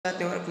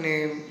आते हैं और अपने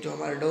जो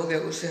हमारा डॉग है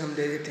उससे हम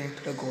दे देते हैं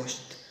थोड़ा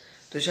गोश्त।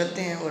 तो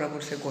चलते हैं और हम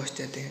उससे गोश्त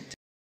देते हैं।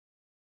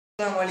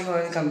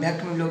 Welcome back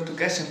to my vlog. तो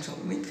कैसे हैं?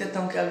 उम्मीद करता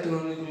हूँ कि आप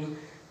लोग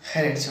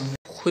खैरियत से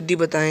होंगे। खुद ही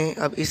बताएं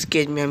अब इस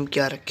केज में हम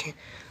क्या रखें।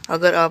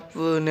 अगर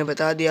आपने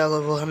बता दिया, अगर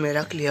वो हमने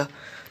रख लिया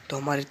तो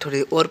हमारे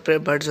थोड़े और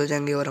बर्ड्स हो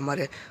जाएंगे और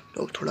हमारे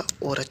लोग थोड़ा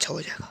और अच्छा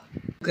हो जाएगा।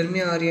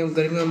 गर्मियाँ आ रही हैं,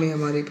 गर्मियों में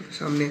हमारे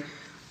सामने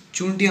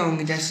चूंटियाँ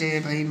होंगी। जैसे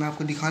भाई मैं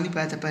आपको दिखा नहीं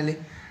पाया था पहले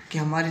कि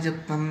हमारे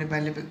जब हमने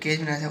पहले केज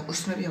बनाया था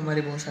उसमें भी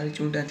हमारी बहुत सारी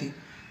चूंटियाँ थी।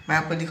 मैं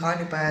आपको दिखा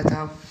नहीं पाया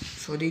था,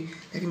 सॉरी,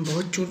 लेकिन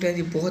बहुत चूंटियाँ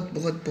थी, बहुत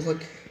बहुत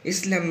बहुत।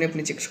 इसलिए हमने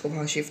अपने चिक्स को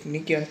वहाँ शिफ्ट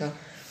नहीं किया था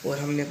और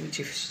हमने अपने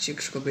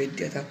चिक्स को बेच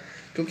दिया था,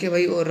 क्योंकि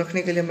भाई और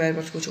रखने के लिए मेरे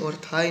पास कुछ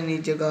और था ही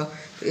नहीं जगह,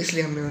 तो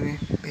इसलिए हमने उन्हें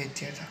बेच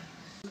दिया था।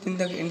 दिन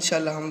तक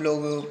इंशाल्लाह हम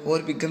लोग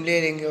और भी गमले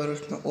लेंगे और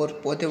उसमें और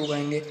पौधे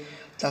उगाएंगे,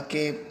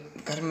 ताकि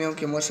गर्मियों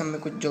के मौसम में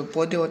कुछ जो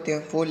पौधे होते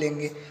हैं वो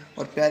लेंगे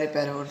और प्यारे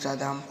प्यारे और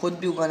ज़्यादा हम खुद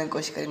भी उगाने की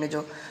कोशिश करेंगे।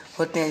 जो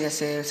होते हैं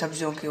जैसे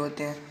सब्जियों के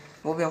होते हैं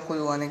वो भी हम खुद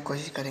उगाने की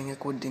कोशिश करेंगे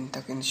कुछ दिन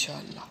तक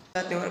इंशाल्लाह।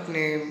 आते हैं और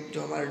अपने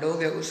जो हमारा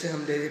डॉग है उससे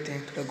हम दे देते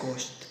हैं थोड़ा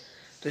गोश्त।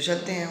 तो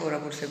चलते हैं और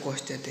हम उससे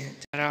गोश्त देते हैं।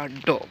 हमारा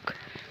डॉग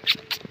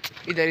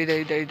इधर इधर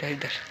इधर इधर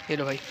इधर, ये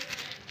लो भाई,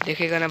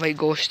 देखेगा ना भाई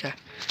गोश्त है,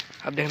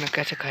 अब देखना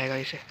कैसे खाएगा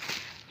इसे।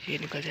 ये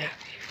निकल जाए,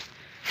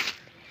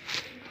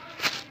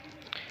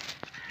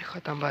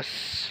 ख़त्म बस।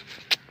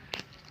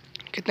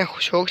 कितना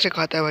शौक से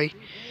खाता है भाई।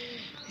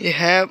 ये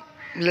है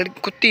लड़की,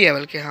 कुत्ती है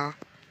बल्कि, हाँ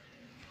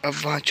अब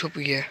वहाँ छुप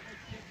गई है,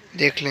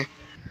 देख लें।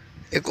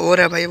 एक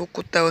और है भाई, वो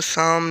कुत्ता है वो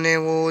सामने,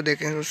 वो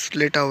देखें उस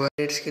लेटा हुआ है।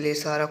 पेट्स के लिए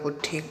सारा कुछ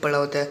ठीक पड़ा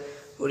होता है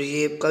और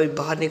ये कभी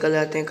बाहर निकल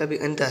जाते हैं कभी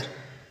अंदर।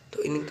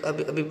 तो इन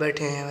अभी अभी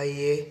बैठे हैं भाई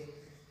ये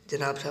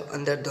जनाब साहब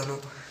अंदर दोनों।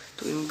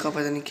 तो इनका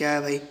पता नहीं क्या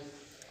है भाई,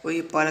 वो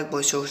ये पालक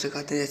बहुत शौक से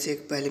खाते हैं। जैसे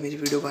पहले मेरी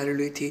वीडियो वायरल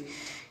हुई थी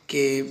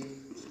कि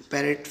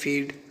पैरेट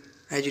फीड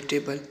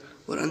वेजिटेबल,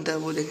 और अंदर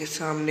वो देखें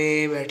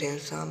सामने बैठे हैं,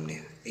 सामने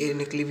ये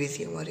निकली हुई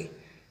थी हमारी।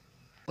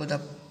 पौधा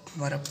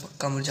हमारा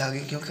पक्का मुरझा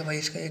गया क्योंकि भाई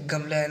इसका एक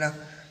गमला है ना,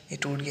 ये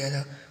टूट गया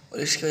था और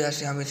इसकी वजह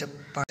से हम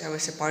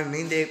इसे पानी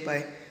नहीं दे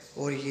पाए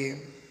और ये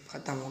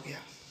ख़त्म हो गया।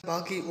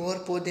 बाकी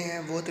और पौधे हैं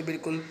वो तो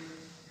बिल्कुल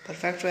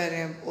परफेक्ट रह रहे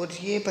हैं। और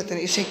ये पता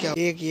नहीं इसे क्या,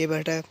 एक ये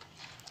बैठा है,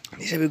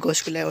 इसे भी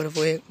गोश्त खिलाया, और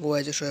वो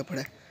है जो सोया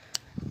पड़ा है।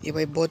 ये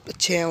भाई बहुत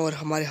अच्छे हैं और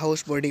हमारे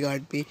हाउस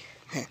बॉडीगार्ड भी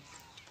हैं।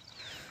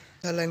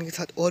 इंशाल्लाह इनके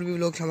साथ और भी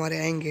लोग हमारे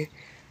आएंगे,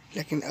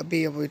 लेकिन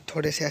अभी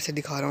थोड़े से ऐसे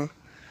दिखा रहा हूँ।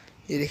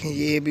 ये देखें,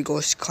 ये भी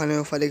गोश्त खाने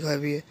में फले हुआ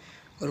भी है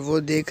और वो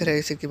देख रहे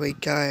हैं कि भाई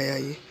क्या है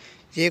यार।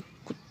 ये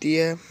कुत्ती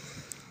है,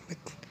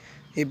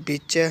 ये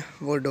बीच है,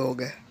 वो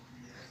डॉग है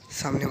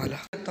सामने वाला।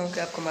 करता हूँ कि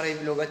आपको हमारा ये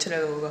व्लॉग अच्छा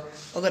लगा होगा।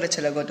 अगर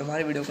अच्छा लगा तो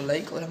हमारे वीडियो को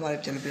लाइक और हमारे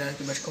चैनल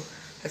पर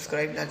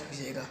सब्सक्राइब लाइक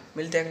कीजिएगा।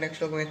 मिलते हैं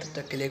नेक्स्ट व्लॉग में, तब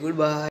तक के लिए गुड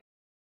बाय।